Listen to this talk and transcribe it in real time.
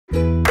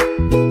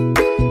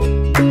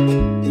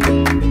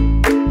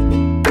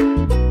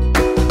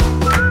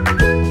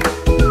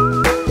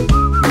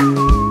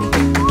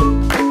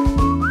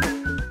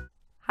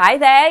Hi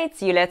there,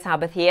 it's Yulia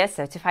Tabath here,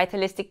 certified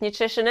holistic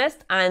nutritionist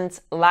and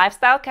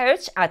lifestyle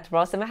coach at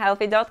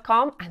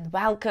rosamahealthy.com, and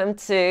welcome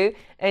to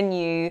a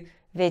new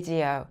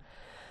video.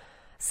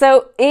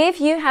 So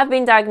if you have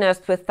been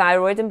diagnosed with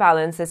thyroid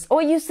imbalances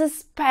or you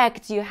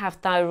suspect you have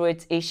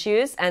thyroid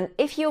issues, and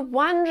if you're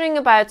wondering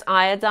about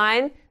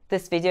iodine,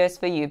 this video is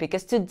for you,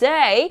 because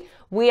today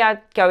we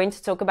are going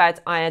to talk about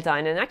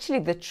iodine and actually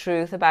the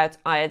truth about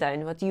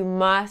iodine, what you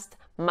must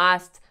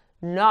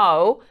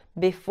know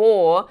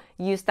before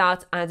you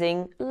start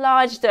adding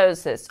large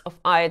doses of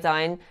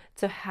iodine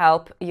to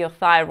help your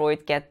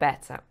thyroid get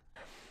better.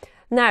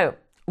 Now,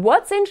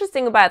 what's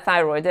interesting about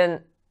thyroid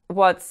and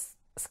what's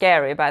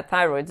scary about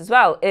thyroid as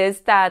well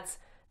is that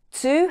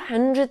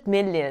 200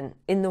 million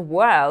in the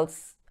world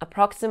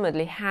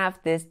approximately have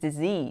this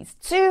disease.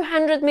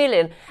 200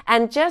 million.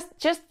 And just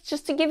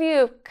to give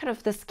you kind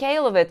of the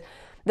scale of it,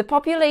 the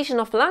population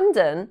of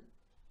London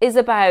is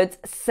about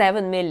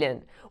 7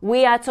 million.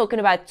 We are talking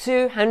about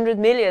 200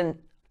 million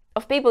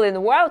of people in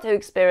the world who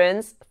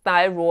experience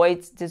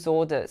thyroid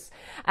disorders.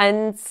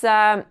 And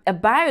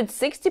about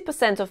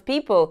 60% of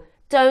people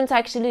don't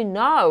actually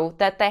know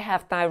that they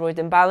have thyroid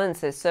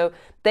imbalances. So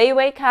they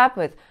wake up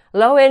with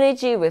low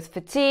energy, with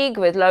fatigue,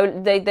 with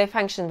they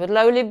function with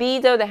low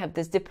libido, they have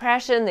this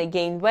depression, they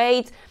gain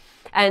weight,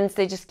 and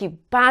they just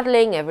keep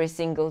battling every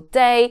single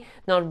day,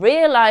 not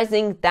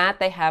realizing that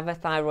they have a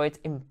thyroid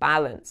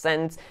imbalance.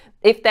 And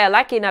if they're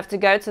lucky enough to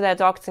go to their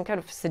doctor and kind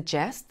of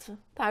suggest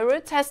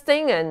thyroid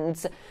testing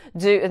and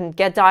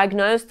get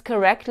diagnosed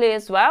correctly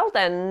as well,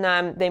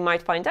 then they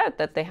might find out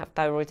that they have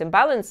thyroid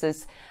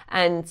imbalances.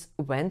 And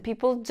when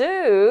people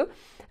do,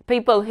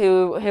 people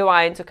who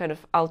are into kind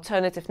of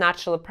alternative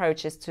natural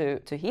approaches to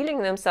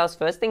healing themselves,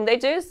 first thing they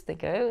do is they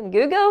go and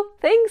Google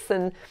things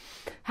and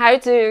how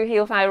to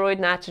heal thyroid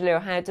naturally or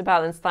how to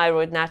balance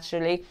thyroid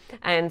naturally,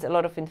 and a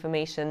lot of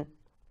information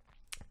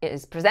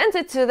is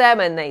presented to them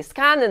and they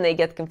scan and they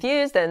get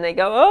confused and they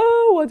go,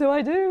 oh, what do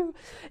I do?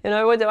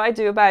 What do I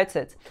do about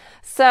it?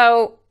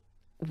 So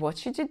what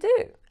should you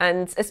do?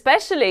 And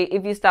especially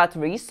if you start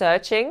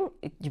researching,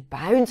 you're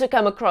bound to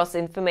come across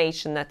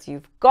information that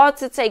you've got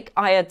to take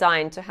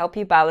iodine to help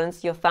you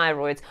balance your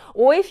thyroid.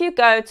 Or if you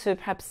go to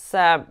perhaps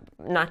a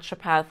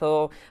naturopath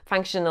or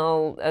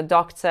functional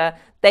doctor,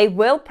 they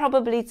will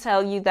probably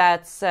tell you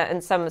that,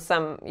 and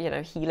some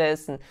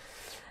healers and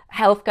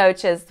health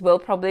coaches will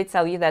probably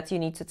tell you that you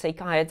need to take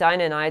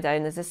iodine, and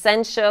iodine is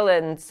essential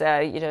and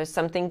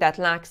something that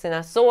lacks in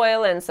our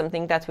soil and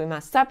something that we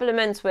must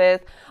supplement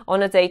with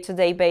on a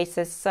day-to-day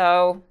basis.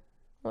 So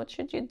what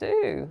should you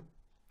do?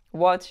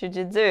 What should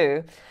you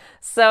do?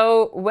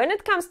 So when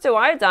it comes to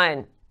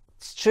iodine,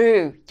 it's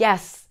true,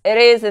 yes, it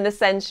is an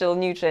essential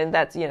nutrient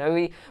that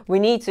we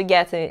need to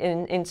get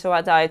into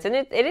our diet, and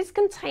it is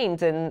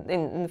contained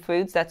in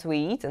foods that we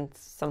eat and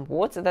some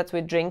water that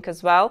we drink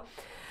as well.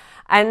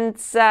 And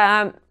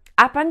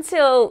up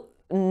until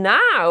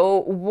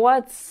now,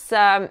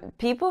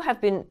 people have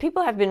been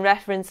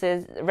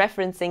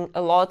referencing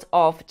a lot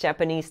of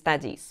Japanese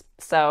studies.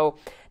 So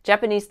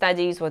Japanese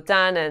studies were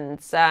done, and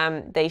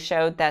they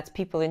showed that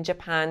people in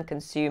Japan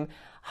consume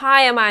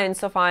high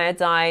amounts of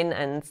iodine,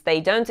 and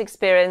they don't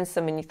experience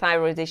so many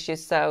thyroid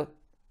issues. So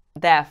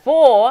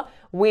therefore,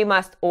 we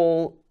must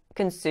all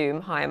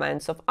consume high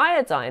amounts of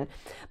iodine.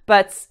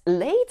 But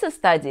later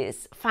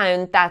studies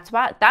found that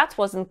that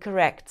wasn't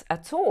correct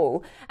at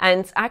all.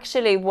 And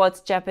actually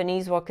what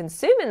Japanese were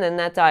consuming in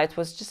their diet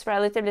was just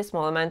relatively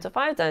small amount of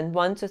iodine,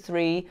 1 to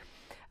 3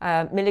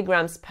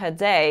 milligrams per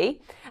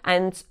day.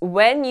 And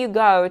when you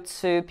go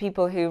to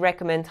people who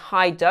recommend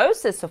high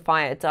doses of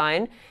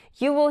iodine,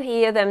 you will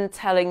hear them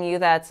telling you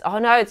that, oh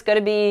no, it's got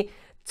to be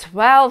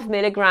 12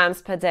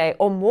 milligrams per day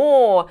or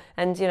more.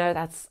 And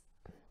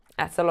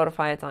that's a lot of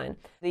iodine.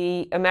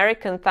 The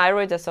American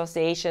Thyroid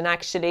Association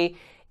actually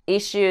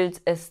issued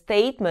a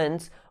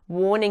statement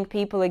warning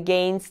people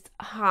against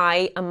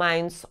high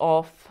amounts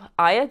of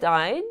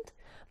iodine,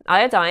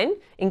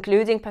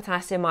 including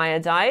potassium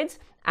iodide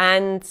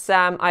and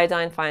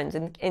iodine found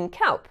in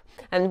kelp.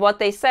 And what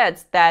they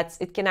said, that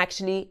it can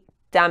actually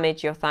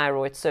damage your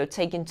thyroid. So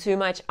taking too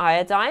much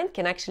iodine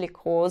can actually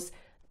cause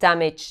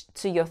damage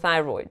to your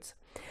thyroid.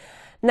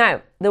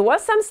 Now, there were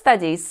some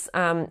studies,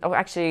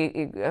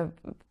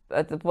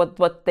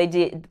 what they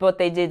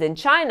did in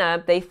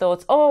China. They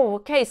thought, oh,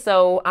 okay,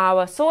 so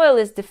our soil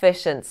is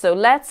deficient, so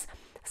let's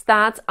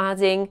start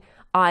adding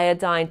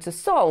iodine to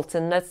salt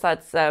and let's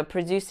start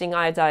producing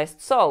iodized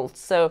salt.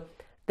 So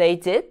they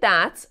did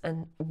that,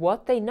 and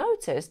what they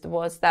noticed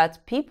was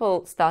that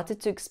people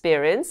started to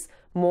experience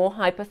more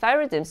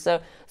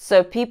hypothyroidism.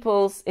 So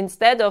people,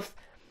 instead of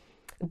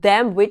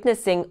them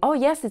witnessing, oh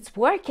yes, it's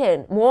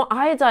working, more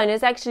iodine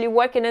is actually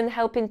working and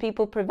helping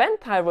people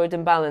prevent thyroid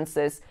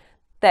imbalances,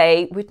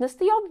 they witnessed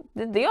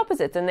the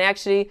opposite, and they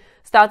actually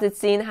started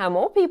seeing how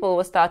more people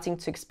were starting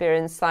to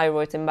experience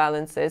thyroid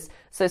imbalances.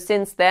 So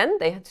since then,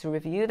 they had to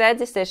review their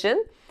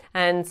decision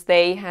and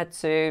they had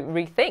to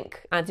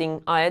rethink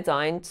adding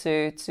iodine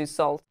to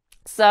salt.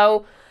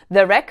 So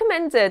the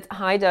recommended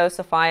high dose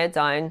of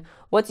iodine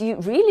what you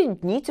really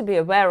need to be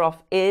aware of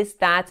is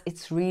that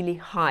it's really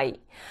high.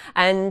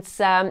 And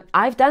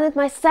I've done it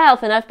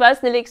myself, and I've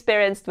personally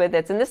experienced with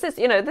it. And this is,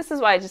 this is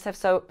why I just have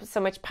so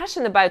much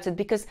passion about it,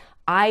 because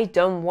I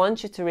don't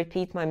want you to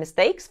repeat my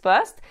mistakes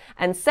first.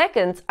 And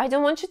second, I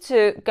don't want you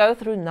to go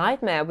through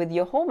nightmare with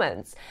your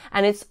hormones.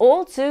 And it's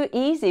all too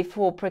easy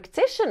for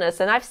practitioners.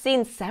 And I've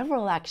seen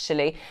several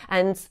actually,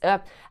 and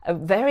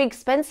very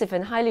expensive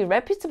and highly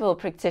reputable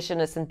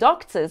practitioners and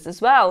doctors as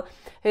well,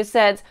 who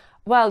said,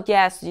 well,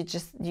 yes, you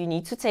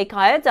need to take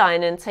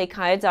iodine and take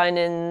iodine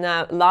in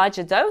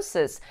larger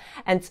doses.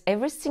 And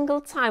every single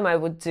time I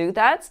would do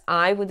that,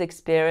 I would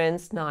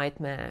experience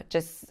nightmare.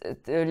 Just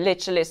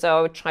literally. So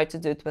I would try to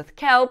do it with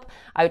kelp.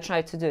 I would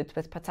try to do it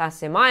with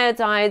potassium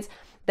iodide.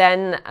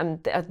 Then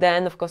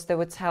of course, they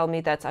would tell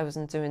me that I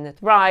wasn't doing it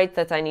right,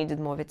 that I needed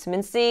more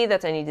vitamin C,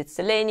 that I needed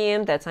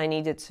selenium, that I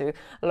needed to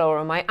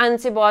lower my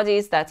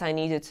antibodies, that I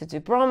needed to do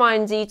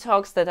bromine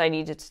detox, that I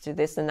needed to do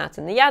this and that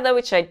and the other,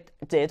 which I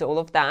did all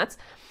of that.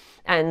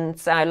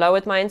 And I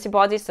lowered my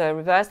antibodies, so I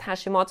reversed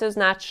Hashimoto's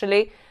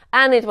naturally,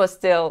 and it was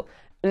still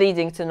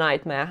leading to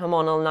nightmare,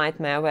 hormonal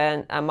nightmare,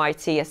 when my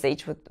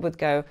TSH would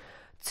go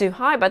too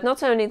high. But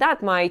not only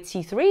that, my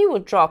T3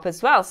 would drop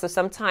as well. So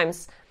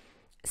sometimes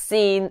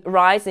seeing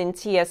rise in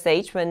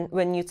TSH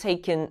when you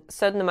take in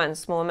certain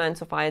small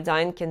amounts of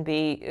iodine can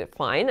be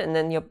fine, and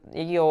then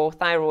your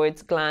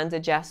thyroid gland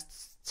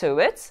adjusts to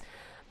it.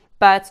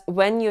 But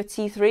when your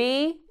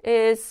T3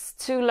 is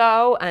too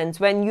low, and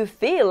when you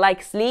feel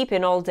like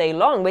sleeping all day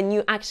long, when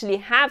you actually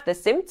have the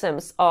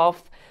symptoms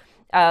of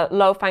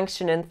low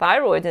functioning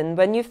thyroid, and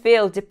when you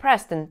feel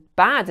depressed and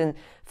bad and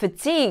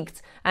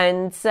fatigued,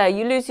 and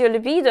you lose your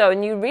libido,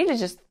 and you really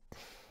just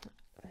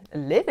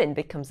living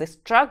becomes a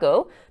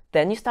struggle,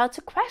 then you start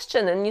to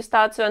question and you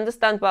start to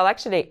understand, well,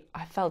 actually,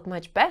 I felt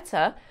much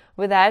better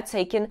without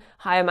taking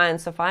high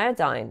amounts of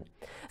iodine.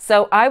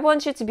 So I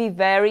want you to be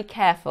very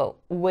careful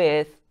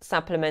with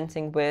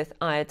supplementing with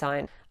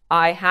iodine.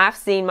 I have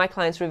seen my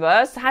clients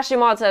reverse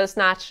Hashimoto's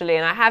naturally,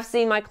 and I have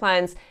seen my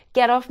clients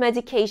get off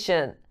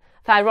medication,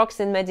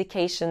 thyroxine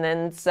medication,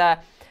 and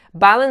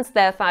balance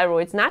their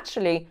thyroids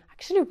naturally,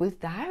 actually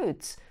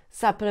without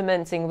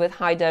supplementing with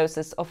high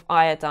doses of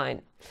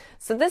iodine.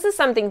 So this is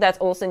something that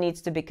also needs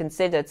to be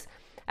considered.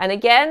 And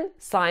again,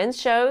 science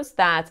shows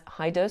that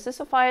high doses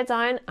of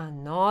iodine are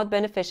not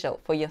beneficial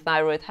for your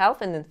thyroid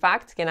health, and in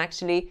fact can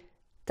actually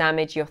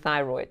damage your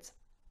thyroid.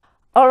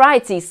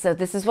 Alrighty, so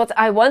this is what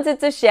I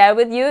wanted to share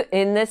with you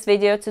in this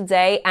video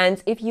today.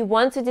 And if you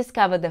want to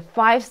discover the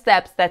 5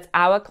 steps that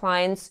our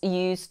clients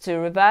use to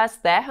reverse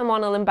their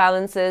hormonal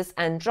imbalances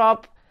and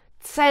drop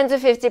 10 to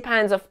 50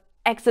 pounds of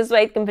excess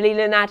weight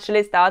completely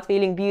naturally, start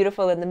feeling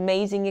beautiful and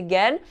amazing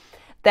again,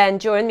 then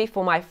join me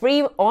for my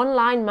free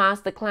online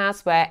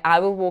masterclass where I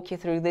will walk you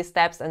through these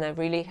steps and I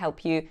really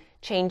help you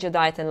change your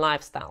diet and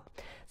lifestyle.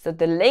 So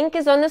the link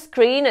is on the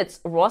screen. It's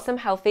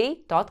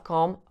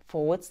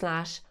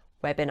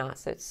rosamhealthy.com/webinar.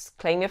 So it's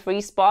claim your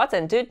free spot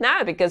and do it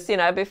now, because,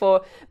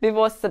 before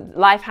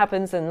life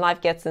happens and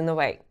life gets in the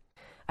way.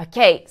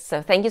 Okay,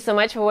 so thank you so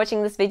much for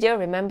watching this video.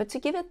 Remember to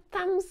give it a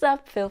thumbs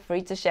up. Feel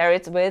free to share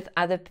it with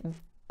other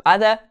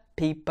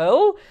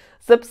people.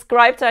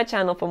 Subscribe to our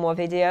channel for more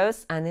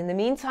videos. And in the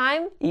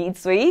meantime, eat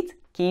sweet,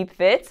 keep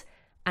fit,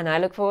 and I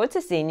look forward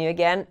to seeing you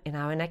again in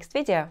our next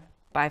video.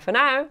 Bye for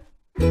now.